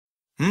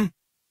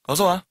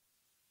어서와.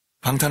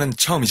 방탄은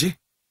처음이지?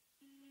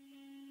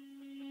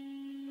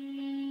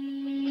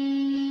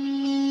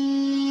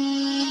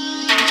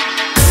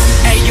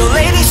 Ayo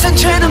ladies and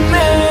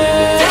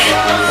gentlemen,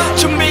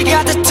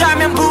 준비가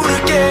됐다면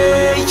부를게,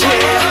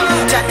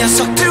 yeah. 딴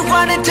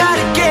녀석들과는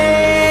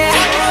다르게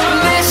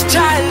내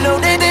스타일로,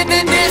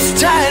 내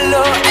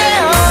스타일로,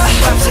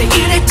 밤새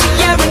일했지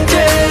every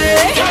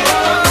day.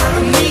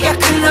 네가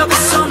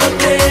클럽에서 놀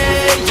때,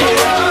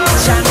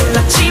 yeah. 잘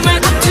놀랐지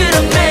말고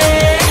들었네.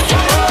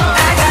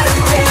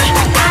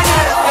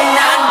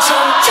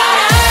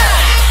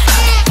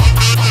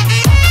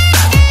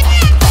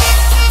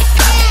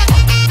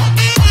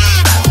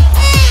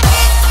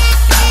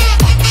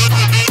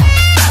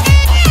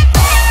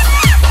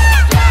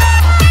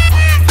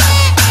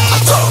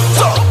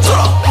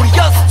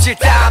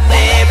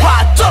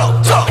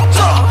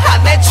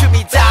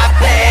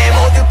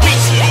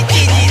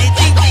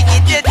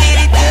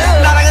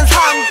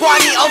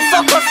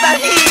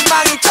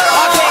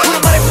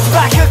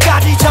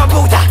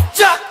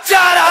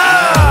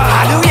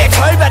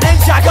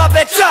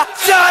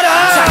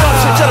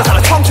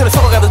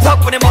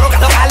 덕분에 뭐로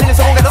가도 알리는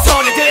소리가 더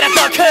손님들아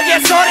더 크게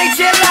소리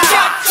질러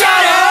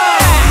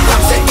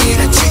밤새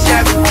일했지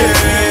every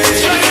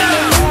day.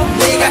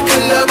 네가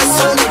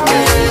클럽에서 놀 때,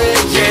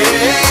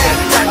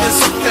 yeah. 딴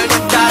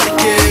녀석들과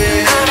다르게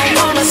I don't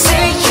wanna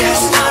say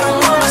yes, I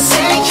don't wanna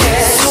say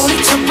yes.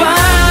 소리쳐봐,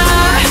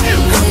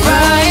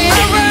 alright.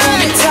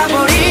 몸이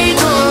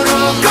타버리도록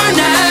all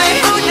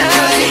night.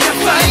 그리가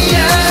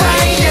fire,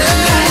 fire,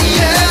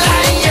 higher,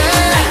 higher.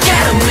 I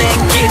gotta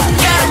make it,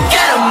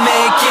 gotta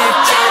make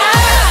it.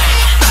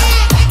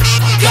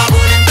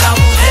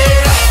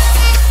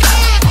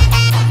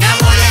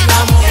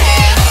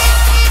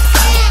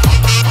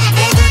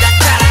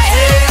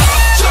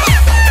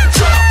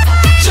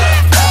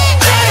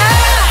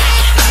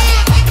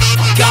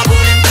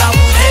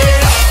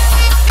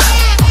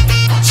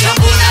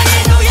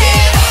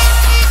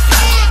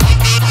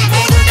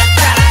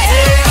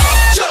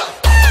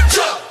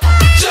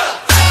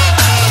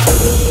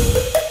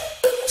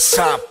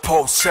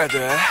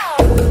 세대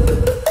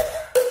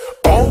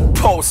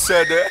 5포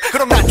세대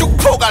그럼 난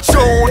 6포가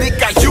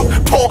좋으니까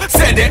 6포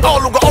세대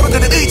언론과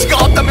어른들의 의지가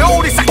없다면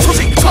우리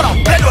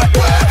싹초식처럼 배려해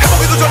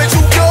해보기도 전에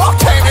죽여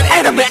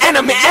enemy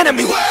enemy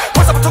enemy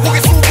벌써부터 고개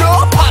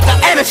숙여 받아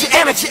energy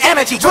energy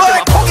energy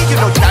절대 포기기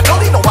너희나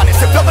너희 너만의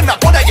새벽은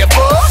나보다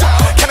예뻐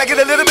Can I get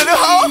a little bit of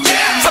hope?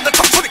 산들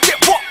청춘이 get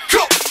walk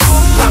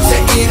밤새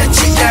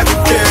일했지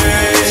every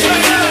day.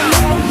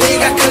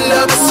 네가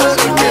클럽에서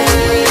놀 때,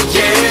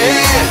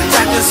 yeah.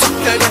 딴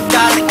녀석들과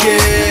다르게 I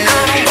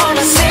don't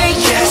wanna say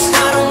yes, I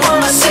don't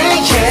wanna say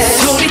yes.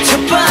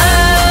 소리쳐봐,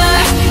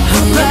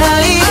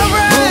 alright.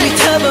 몸이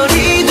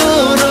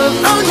타버리도록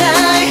all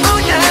night.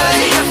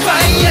 그리가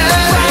fire,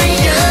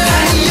 fire,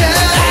 higher,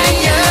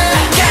 higher.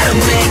 Gotta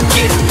make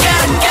it,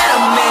 gotta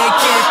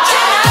make it.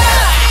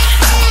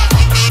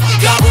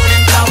 거부는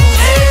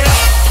거부해.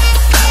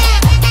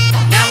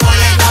 난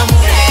원래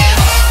너무해.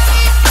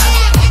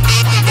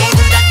 모두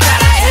다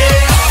따라해.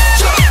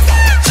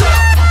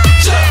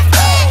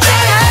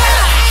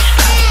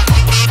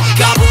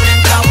 거부는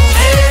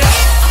거부해.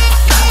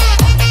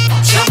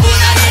 전부 다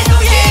내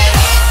노예.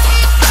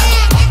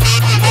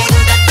 모두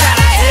다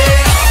따라해.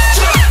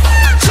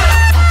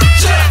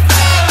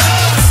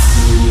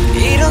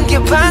 이런 게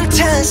방탄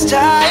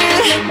스타일.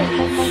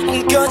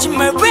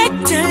 거짓말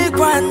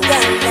획들과는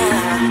달라.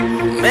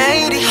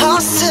 매일이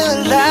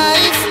hustle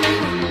life.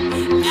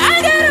 I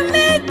gotta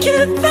make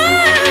it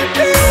fun,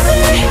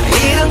 baby.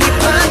 이런 게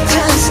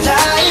방탄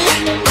스타일.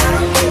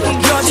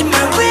 거짓말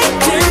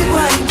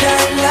획들과는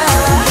달라.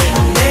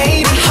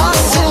 매일이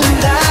hustle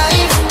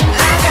life. I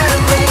gotta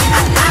make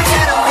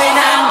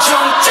난 좀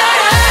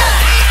짜라.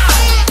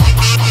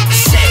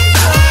 Say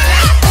what?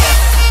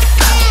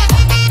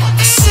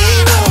 Say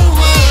what?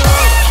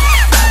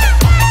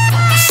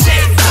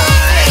 Say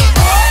what?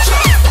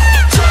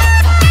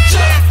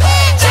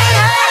 짜라.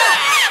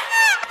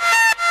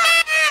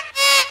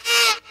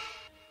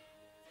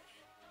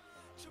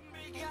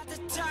 준비가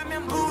됐다면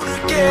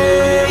부를게,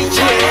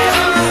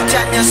 yeah. 딴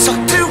녀석